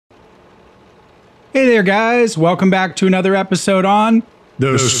Hey there, guys. Welcome back to another episode on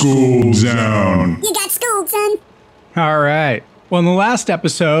The School Zone. You got schooled, son. All right. Well, in the last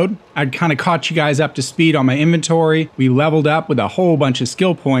episode, I kind of caught you guys up to speed on my inventory. We leveled up with a whole bunch of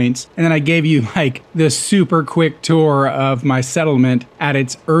skill points, and then I gave you like the super quick tour of my settlement at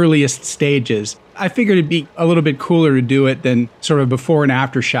its earliest stages. I figured it'd be a little bit cooler to do it than sort of before and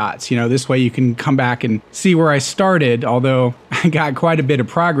after shots. You know, this way you can come back and see where I started, although I got quite a bit of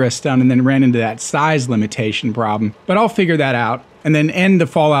progress done and then ran into that size limitation problem. But I'll figure that out. And then end the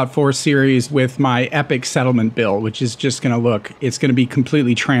Fallout 4 series with my epic settlement build, which is just going to look, it's going to be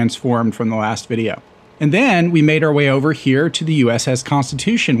completely transformed from the last video. And then we made our way over here to the USS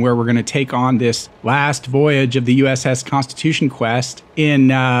Constitution, where we're going to take on this last voyage of the USS Constitution quest in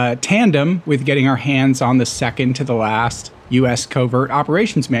tandem with getting our hands on the second to the last U.S. Covert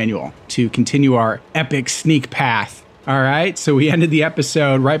Operations Manual to continue our epic sneak path. All right, so we ended the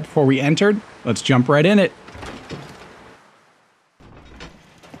episode right before we entered. Let's jump right in it.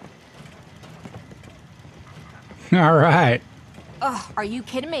 All right. Ugh, are you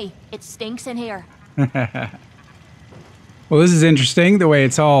kidding me? It stinks in here. Well, this is interesting, the way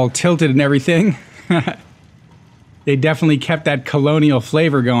it's all tilted and everything. They definitely kept that colonial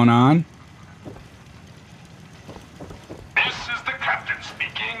flavor going on. This is the captain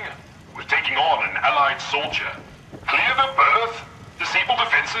speaking. We're taking on an allied soldier. Clear the berth. Disable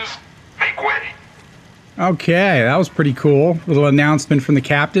defenses. Make way. Okay, that was pretty cool. Little announcement from the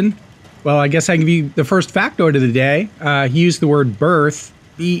captain. Well, I guess I can give you the first factoid of the day. He used the word berth,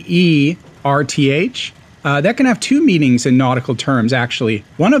 B-E-R-T-H. That can have two meanings in nautical terms, actually.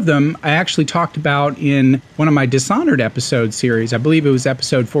 One of them I actually talked about in one of my Dishonored episode series. I believe it was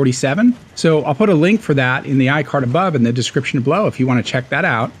episode 47. So I'll put a link for that in the iCard above in the description below if you want to check that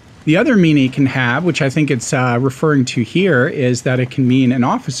out. The other meaning it can have, which I think it's referring to here, is that it can mean an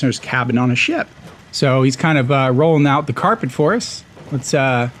officer's cabin on a ship. So he's kind of rolling out the carpet for us. Let's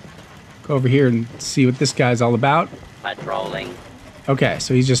go over here and see what this guy's all about. Patrolling. Okay,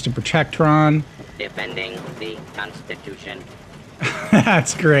 so he's just a protectron. Defending the Constitution.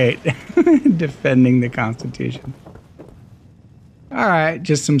 That's great. Defending the Constitution. All right,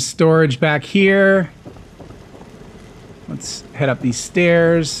 just some storage back here. Let's head up these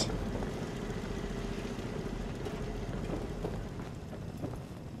stairs.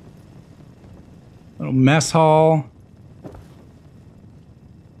 Little mess hall.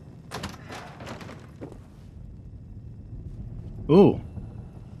 Ooh.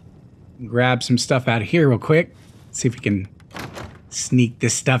 Grab some stuff out of here real quick. See if we can sneak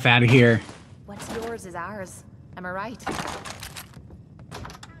this stuff out of here. What's yours is ours. Am I right?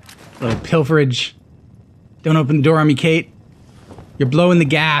 Little pilferage. Don't open the door on me, Kate. You're blowing the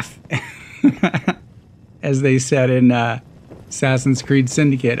gaff. As they said in Assassin's Creed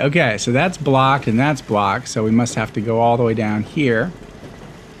Syndicate. Okay, so that's blocked and that's blocked. So we must have to go all the way down here.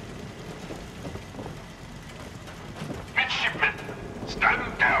 Midshipmen,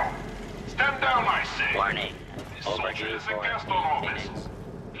 stand down. Stand down, I say. Warning. This soldier is a guest on orbit.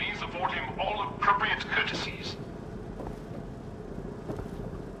 Please afford him all appropriate courtesies.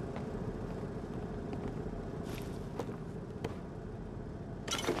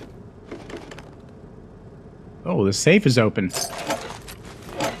 Oh, the safe is open.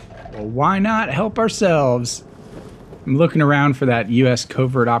 Well, why not help ourselves? I'm looking around for that U.S.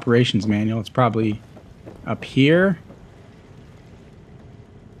 Covert Operations Manual. It's probably up here.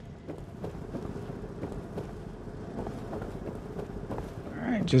 All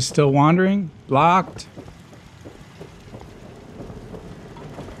right, just still wandering. Blocked.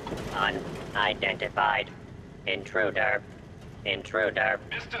 Unidentified. Intruder. Intruder.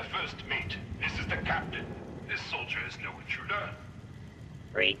 Mr. First Mate, this is the captain. This soldier is no intruder.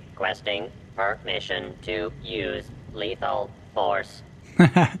 Requesting permission to use lethal force.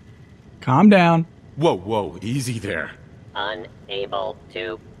 Calm down. Whoa, easy there. Unable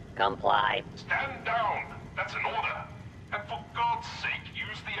to comply. Stand down. That's an order. And for God's sake,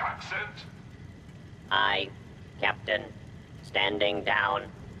 use the accent. I, Captain, standing down.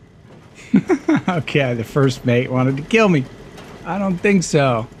 Okay, the first mate wanted to kill me. I don't think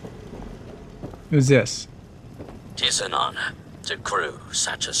so. Who's this? 'Tis an honor to crew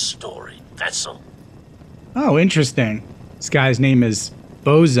such a storied vessel. Oh, interesting. This guy's name is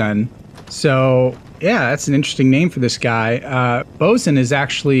Bosun. So, yeah, that's an interesting name for this guy. Bosun is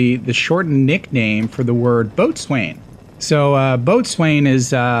actually the shortened nickname for the word boatswain. So, boatswain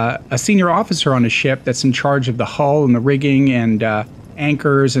is a senior officer on a ship that's in charge of the hull and the rigging and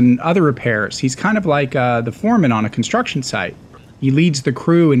anchors and other repairs. He's kind of like the foreman on a construction site. He leads the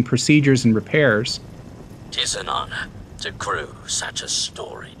crew in procedures and repairs. 'Tis an honor to crew such a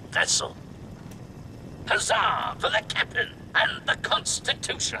storied vessel. Huzzah for the captain and the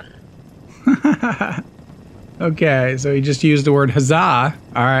Constitution! Okay, so he just used the word huzzah.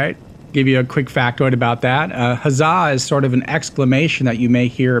 All right, give you a quick factoid about that. Huzzah is sort of an exclamation that you may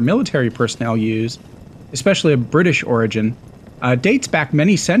hear military personnel use, especially of British origin. Dates back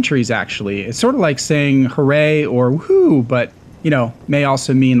many centuries, actually. It's sort of like saying hooray or woohoo, but, may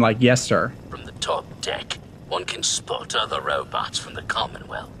also mean like yes, sir. From the top deck, one can spot other robots from the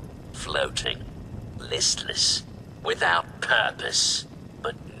Commonwealth, floating, listless, without purpose,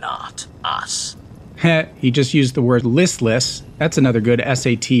 but not us. He just used the word listless. That's another good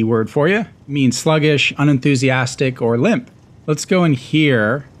SAT word for you. It means sluggish, unenthusiastic, or limp. Let's go in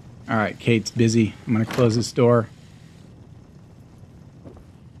here. All right, Kate's busy. I'm going to close this door.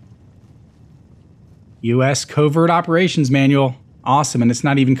 U.S. Covert Operations Manual. Awesome, and it's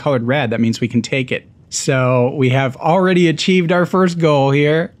not even colored red. That means we can take it. So we have already achieved our first goal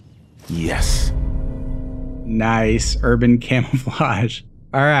here. Yes. Nice. Urban camouflage.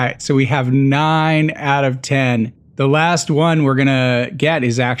 All right, so we have 9 out of 10. The last one we're going to get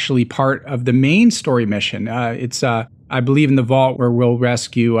is actually part of the main story mission. It's, I believe, in the vault where we'll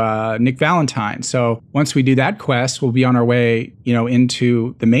rescue Nick Valentine. So once we do that quest, we'll be on our way,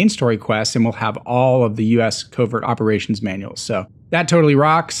 into the main story quest, and we'll have all of the U.S. Covert Operations Manuals. So that totally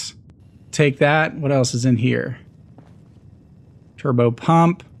rocks. Take that. What else is in here? Turbo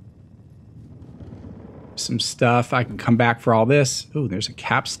pump. Some stuff. I can come back for all this. Oh, there's a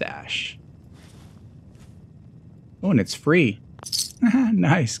cap stash. Oh, and it's free.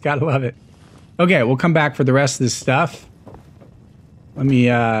 Nice. Gotta love it. Okay, we'll come back for the rest of this stuff. Let me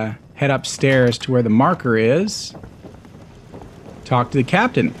head upstairs to where the marker is. Talk to the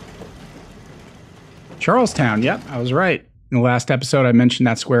captain. Charlestown. Yep, I was right. In the last episode, I mentioned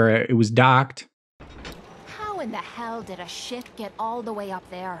that's where it was docked. How in the hell did a ship get all the way up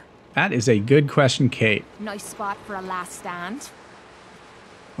there? That is a good question, Kate. Nice spot for a last stand.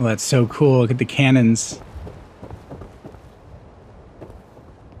 Well, that's so cool. Look at the cannons.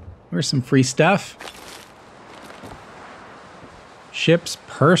 Where's some free stuff? Ship's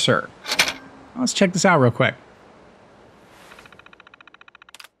purser. Let's check this out real quick.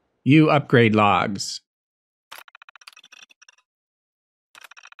 View upgrade logs.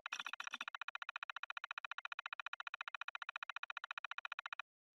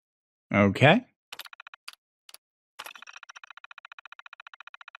 Okay.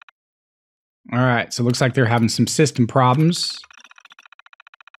 All right, so it looks like they're having some system problems.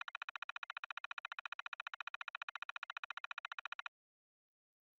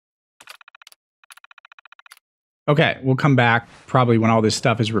 Okay, we'll come back probably when all this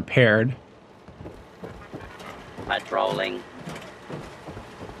stuff is repaired. Patrolling.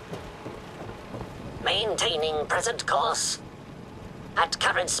 Maintaining present course. At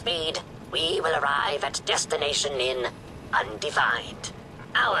current speed, we will arrive at destination in undefined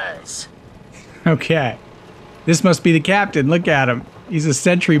hours. Okay. This must be the captain. Look at him. He's a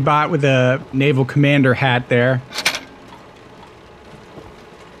sentry bot with a naval commander hat there.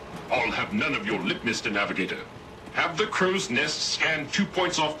 I'll have none of your lip, Mr. Navigator. Have the crow's nest scan 2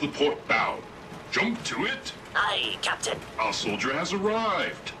 points off the port bow. Jump to it. Aye, Captain. Our soldier has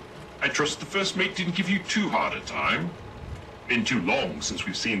arrived. I trust the first mate didn't give you too hard a time. Been too long since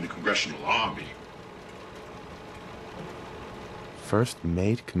we've seen the Congressional Army. First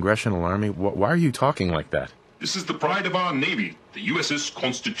mate, Congressional Army? Why are you talking like that? This is the pride of our Navy, the U.S.S.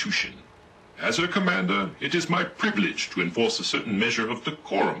 Constitution. As her commander, it is my privilege to enforce a certain measure of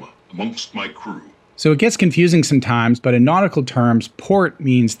decorum amongst my crew. So it gets confusing sometimes, but in nautical terms, port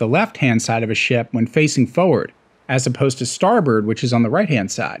means the left-hand side of a ship when facing forward, as opposed to starboard, which is on the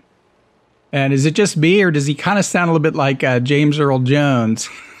right-hand side. And is it just me, or does he kind of sound a little bit like James Earl Jones?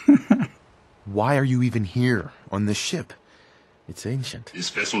 Why are you even here on this ship? It's ancient. This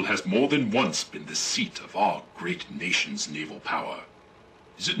vessel has more than once been the seat of our great nation's naval power.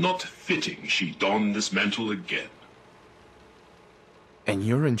 Is it not fitting she don this mantle again? And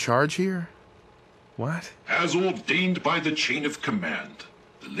you're in charge here? What? As ordained by the chain of command,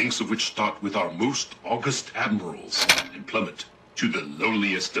 the links of which start with our most august admirals and plummet to the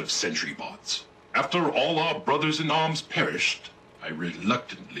lowliest of sentry bots. After all our brothers in arms perished, I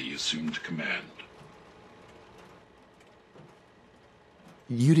reluctantly assumed command.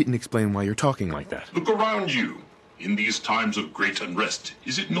 You didn't explain why you're talking like that. Look around you. In these times of great unrest,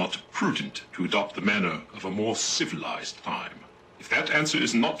 is it not prudent to adopt the manner of a more civilized time? If that answer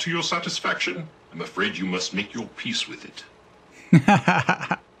is not to your satisfaction, I'm afraid you must make your peace with it.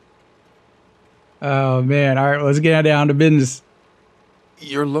 Oh, man. All right, let's get down to business.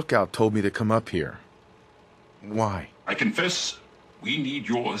 Your lookout told me to come up here. Why? I confess, we need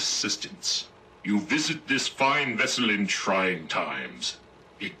your assistance. You visit this fine vessel in trying times.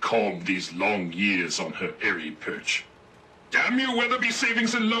 Becalmed these long years on her airy perch. Damn you, Weatherby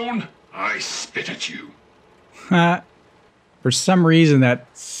Savings and Loan! I spit at you. For some reason, that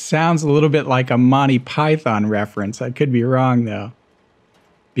sounds a little bit like a Monty Python reference. I could be wrong, though.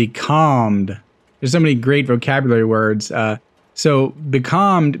 Becalmed. There's so many great vocabulary words. So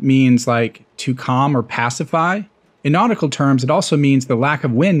becalmed means like to calm or pacify. In nautical terms, it also means the lack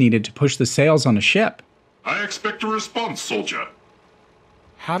of wind needed to push the sails on a ship. I expect a response, soldier.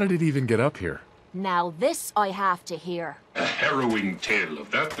 How did it even get up here? Now this I have to hear. A harrowing tale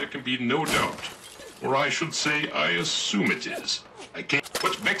of that there can be no doubt. Or I should say, I assume it is.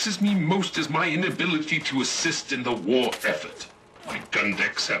 What vexes me most is my inability to assist in the war effort. My gun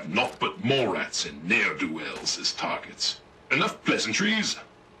decks have naught but Morats and ne'er-do-wells as targets. Enough pleasantries.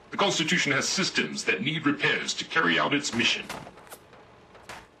 The Constitution has systems that need repairs to carry out its mission.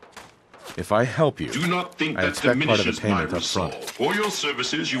 If I help you, Do not think I that expect part of the diminishes my payment up front. resolve. For your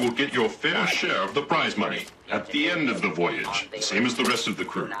services, you will get your fair share of the prize money at the end of the voyage, the same as the rest of the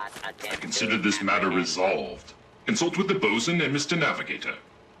crew. I consider this matter resolved. Consult with the bosun and Mr. Navigator.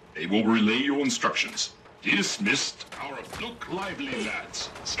 They will relay your instructions. Dismissed. Look lively, lads.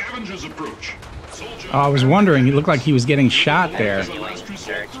 Scavengers approach. Soldier, Oh, I was wondering. He looked like he was getting shot there.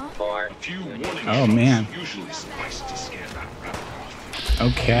 Search for a few warning Oh, shots man. usually suffice to scare that rabbit off.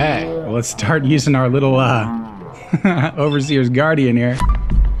 Okay, well, let's start using our little Overseer's Guardian here.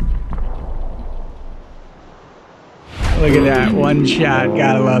 Look at that, one shot,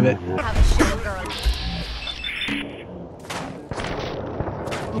 gotta love it. Have a show, girl.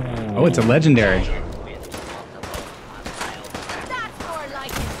 Oh, it's a legendary. That's more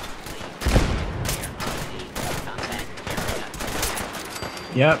like it.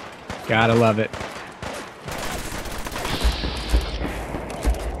 Yep, gotta love it.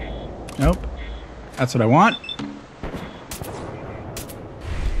 Nope, that's what I want.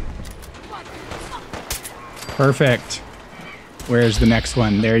 Perfect. Where's the next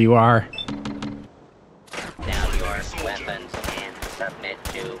one? There you are. down your weapons and submit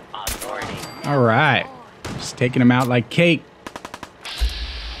to authority. All right, just taking them out like cake.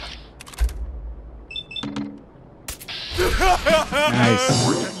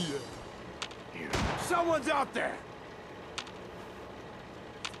 Nice. Someone's out there.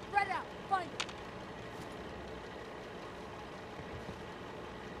 Spread out. Find it.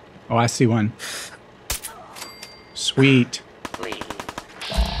 Oh, I see one. Sweet. Please.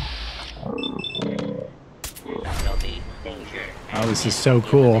 There'll be danger. Oh, this is so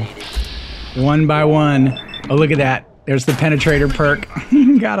cool. One by one. Oh, look at that. There's the penetrator perk.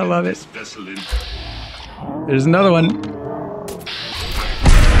 Gotta love it. Vessel in. There's another one.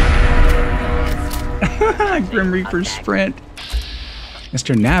 Grim Reaper sprint.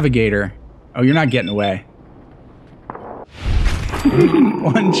 Mr. Navigator. Oh, you're not getting away.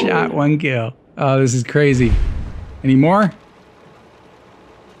 One shot, one kill. Oh, this is crazy. Any more?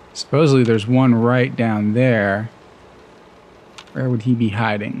 Supposedly there's one right down there. Where would he be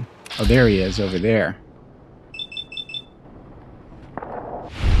hiding? Oh, there he is, over there.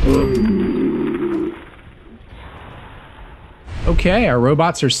 Okay, our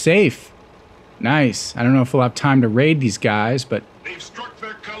robots are safe. Nice. I don't know if we'll have time to raid these guys, but... They've struck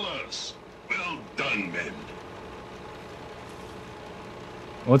their colors. Well done, men.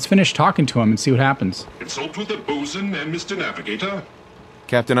 let's finish talking to him and see what happens. Consult with the bosun and Mr. Navigator.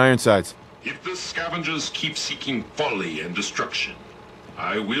 Captain Ironsides. If the scavengers keep seeking folly and destruction,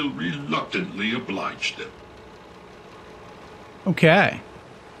 I will reluctantly oblige them. Okay.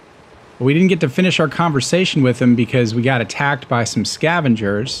 Well, we didn't get to finish our conversation with him because we got attacked by some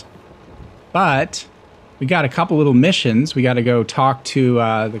scavengers. But we got a couple little missions. We got to go talk to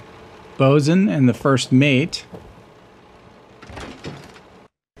the bosun and the first mate.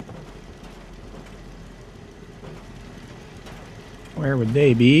 Where would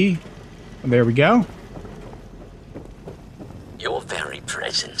they be? Oh, there we go. Your very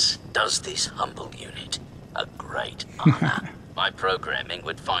presence does this humble unit a great honor. My programming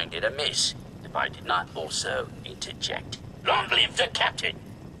would find it amiss if I did not also interject. Long live the captain!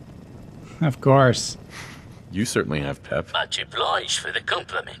 Of course. You certainly have pep. Much obliged for the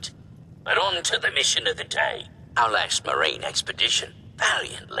compliment. But on to the mission of the day. Our last marine expedition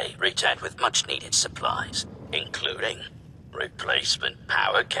valiantly returned with much needed supplies, including replacement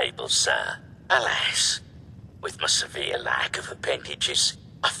power cables, sir. Alas, with my severe lack of appendages,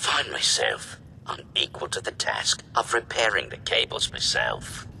 I find myself unequal to the task of repairing the cables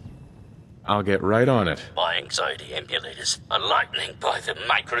myself. I'll get right on it. My anxiety emulators are lightning by the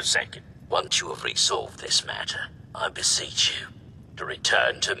microsecond. Once you have resolved this matter, I beseech you to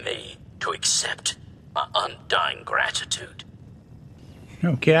return to me to accept my undying gratitude.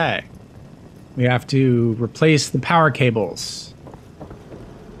 Okay. We have to replace the power cables.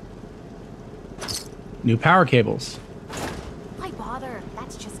 New power cables. Why bother?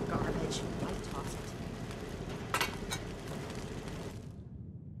 That's just garbage. I toss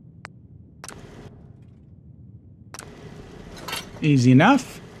it. Easy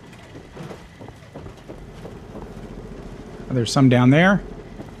enough. Oh, there's some down there.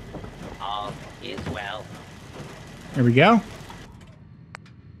 All is well. There we go.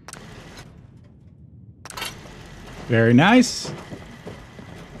 Very nice.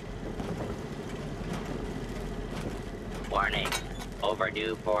 Warning.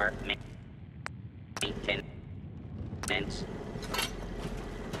 Overdue for maintenance.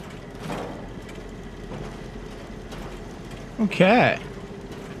 Okay.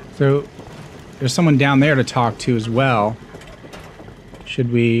 So there's someone down there to talk to as well. Should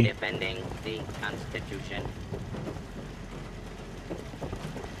we... Defending the Constitution.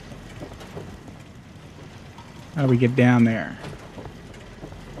 How do we get down there?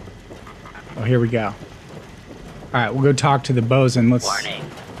 Oh, here we go. All right, we'll go talk to the bosun. Warning.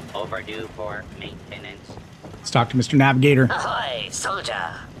 Overdue for maintenance. Let's talk to Mr. Navigator. Ahoy,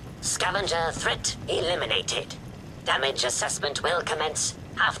 soldier! Scavenger threat eliminated. Damage assessment will commence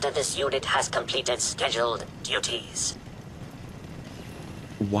after this unit has completed scheduled duties.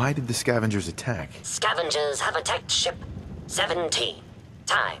 Why did the scavengers attack? Scavengers have attacked ship 17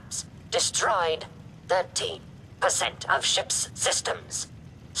 times, destroyed 13% of ship's systems,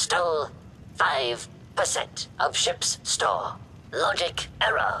 stole 5% of ship's store. Logic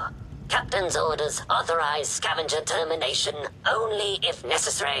error. Captain's orders authorize scavenger termination only if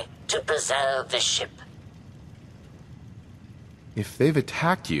necessary to preserve the ship. If they've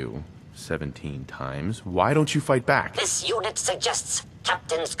attacked you 17 times, why don't you fight back? This unit suggests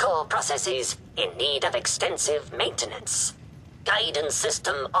Captain's core processes in need of extensive maintenance. Guidance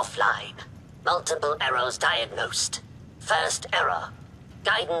system offline. Multiple errors diagnosed. First error.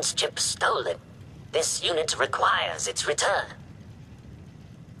 Guidance chip stolen. This unit requires its return.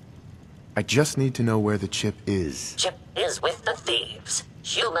 I just need to know where the chip is. Chip is with the thieves.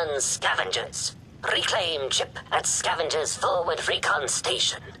 Human scavengers. Reclaim chip at Scavenger's forward recon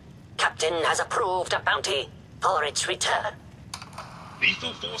station. Captain has approved a bounty for its return.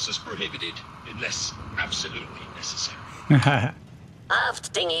 Lethal force is prohibited unless absolutely necessary.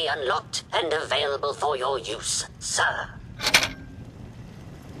 Aft dinghy unlocked and available for your use, sir.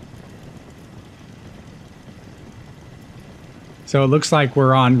 So it looks like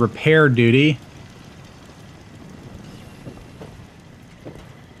we're on repair duty.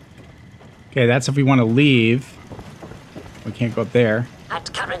 Okay, that's if we want to leave. We can't go up there.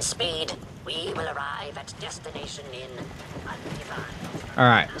 At current speed, we will arrive at destination in undefined. All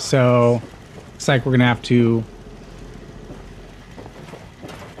right, so looks like we're gonna have to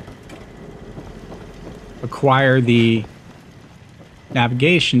acquire the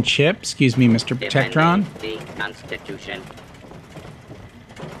navigation chip. Excuse me, Mr. Protectron. Defending the Constitution.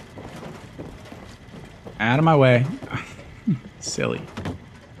 Out of my way. Silly.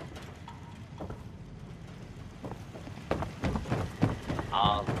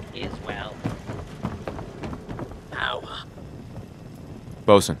 All is well. Power.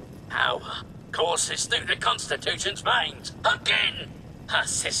 Bosun, Power courses through the Constitution's veins. Again! Her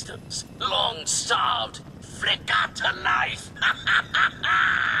systems, long starved, flicker to life.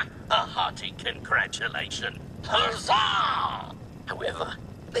 A hearty congratulation. Huzzah! However,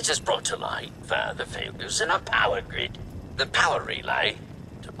 this has brought to light further failures in our power grid. The power relay,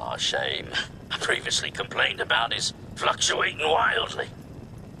 to my shame, I previously complained about, is fluctuating wildly.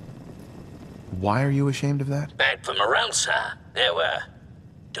 why are you ashamed of that? Bad for morale, sir. There were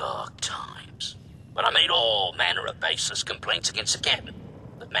dark times when I made all manner of baseless complaints against the captain,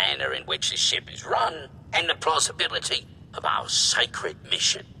 the manner in which his ship is run, and the plausibility of our sacred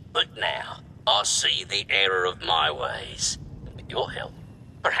mission. But now, I see the error of my ways. With your help,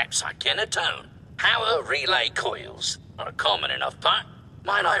 perhaps I can atone. Power relay coils are a common enough part.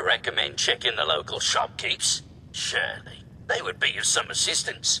 Might I recommend checking the local shopkeepers? Surely, they would be of some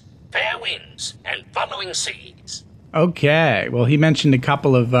assistance. Fair winds and following seas. Okay, well, he mentioned a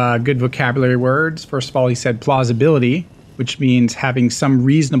couple of good vocabulary words. First of all, he said plausibility, which means having some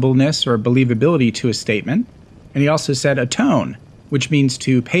reasonableness or believability to a statement. And he also said atone, which means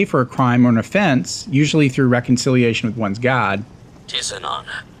to pay for a crime or an offense, usually through reconciliation with one's God. 'Tis an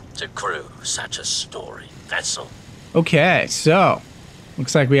honor to crew such a storied vessel. Okay, so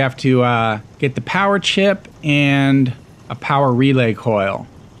looks like we have to get the power chip and a power relay coil.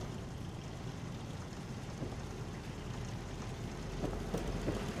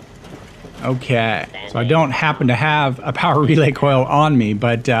 Okay, so I don't happen to have a power relay coil on me,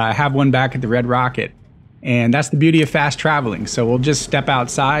 but I have one back at the Red Rocket. And that's the beauty of fast traveling. So we'll just step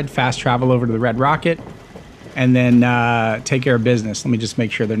outside, fast travel over to the Red Rocket, and then take care of business. Let me just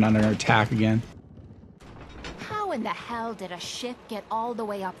make sure they're not under attack again. How in the hell did a ship get all the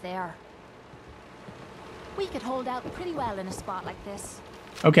way up there? We could hold out pretty well in a spot like this.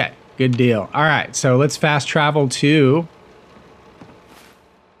 Okay, good deal. All right, so let's fast travel to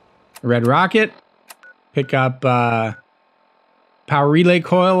the Red Rocket, pick up power relay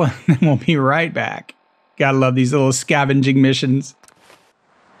coil, and then we'll be right back. Gotta love these little scavenging missions.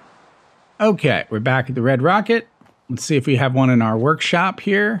 Okay, we're back at the Red Rocket. Let's see if we have one in our workshop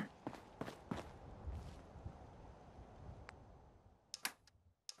here.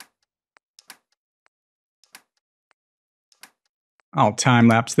 I'll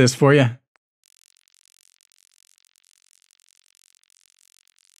time-lapse this for you.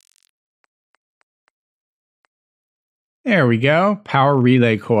 There we go. Power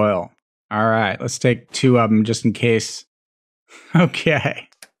relay coil. All right, let's take 2 of them just in case. Okay.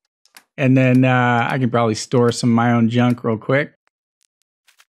 And then I can probably store some of my own junk real quick.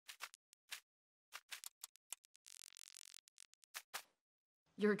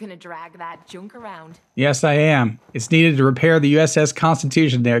 You're gonna drag that junk around. Yes, I am. It's needed to repair the USS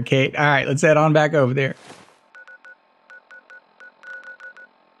Constitution there, Kate. All right, let's head on back over there.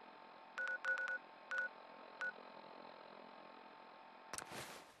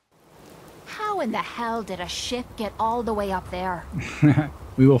 How in the hell did a ship get all the way up there?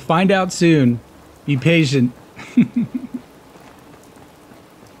 We will find out soon. Be patient.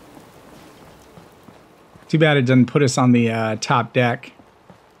 Too bad it doesn't put us on the top deck.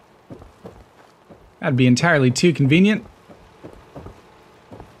 That'd be entirely too convenient.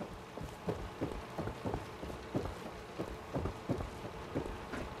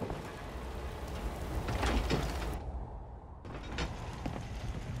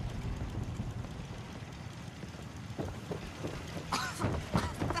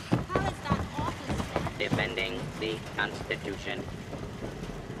 Defending the Constitution.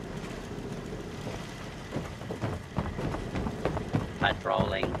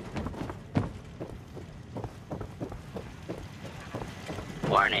 Patrolling.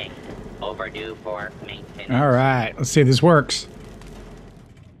 Warning. Overdue for maintenance. All right, let's see if this works.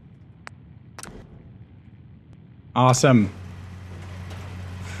 Awesome.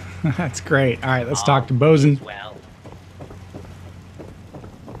 That's great. All right, let's talk to Bosun. Well,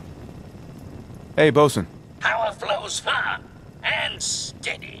 Hey, Bosun. Power flows far and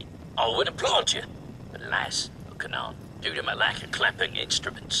steady. I would applaud you. But alas, I cannot, due to my lack of clapping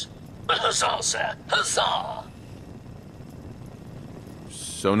instruments. But huzzah, sir, huzzah!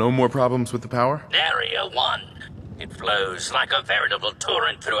 So no more problems with the power? Area 1. It flows like a veritable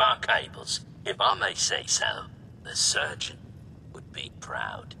torrent through our cables. If I may say so, the surgeon would be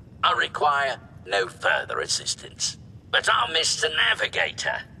proud. I require no further assistance. But our Mr.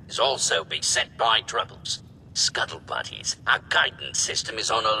 Navigator is also beset by troubles. Scuttlebutties, our guidance system is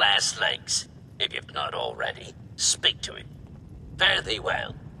on her last legs. If you've not already, speak to him. Fare thee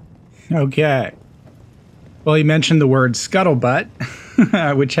well. Okay. Well, he mentioned the word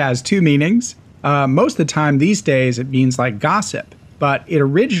scuttlebutt, which has 2 meanings. Most of the time these days it means like gossip, but it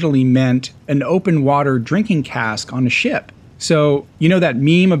originally meant an open water drinking cask on a ship. So, you know that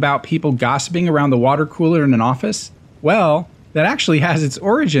meme about people gossiping around the water cooler in an office? Well, that actually has its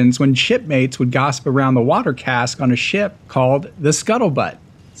origins when shipmates would gossip around the water cask on a ship called the scuttlebutt.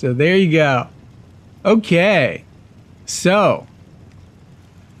 So there you go. Okay, so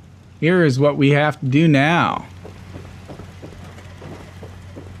here is what we have to do now.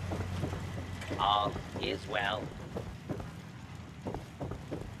 all is well.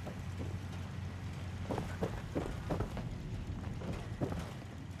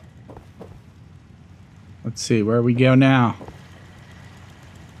 Let's see, where we go now.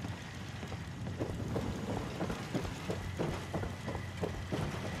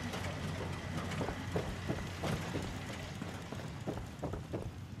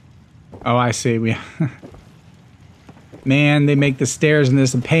 Oh, I see. We Man, they make the stairs in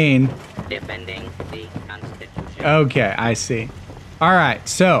this a pain. Defending the Constitution. Okay, I see. All right,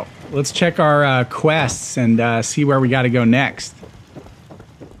 so let's check our quests and see where we got to go next.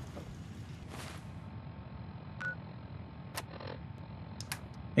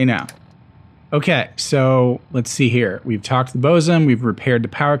 Hey now. Okay, so let's see here. We've talked to the bosun. We've repaired the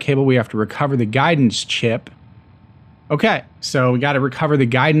power cable. We have to recover the guidance chip. Okay, so we got to recover the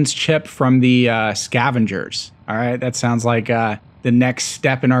guidance chip from the scavengers. All right, that sounds like the next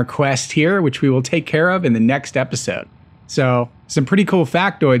step in our quest here, which we will take care of in the next episode. So Some pretty cool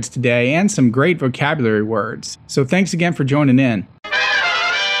factoids today and some great vocabulary words. So thanks again for joining in.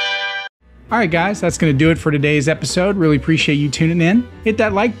 Alright guys, that's going to do it for today's episode. Really appreciate you tuning in. Hit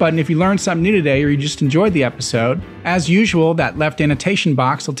that like button if you learned something new today or you just enjoyed the episode. As usual, that left annotation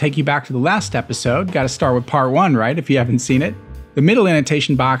box will take you back to the last episode. Got to start with part 1, right, if you haven't seen it. The middle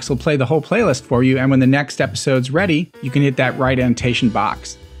annotation box will play the whole playlist for you, and when the next episode's ready, you can hit that right annotation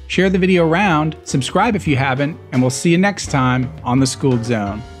box. Share the video around, subscribe if you haven't, and we'll see you next time on the Skooled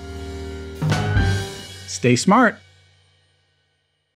Zone. Stay smart.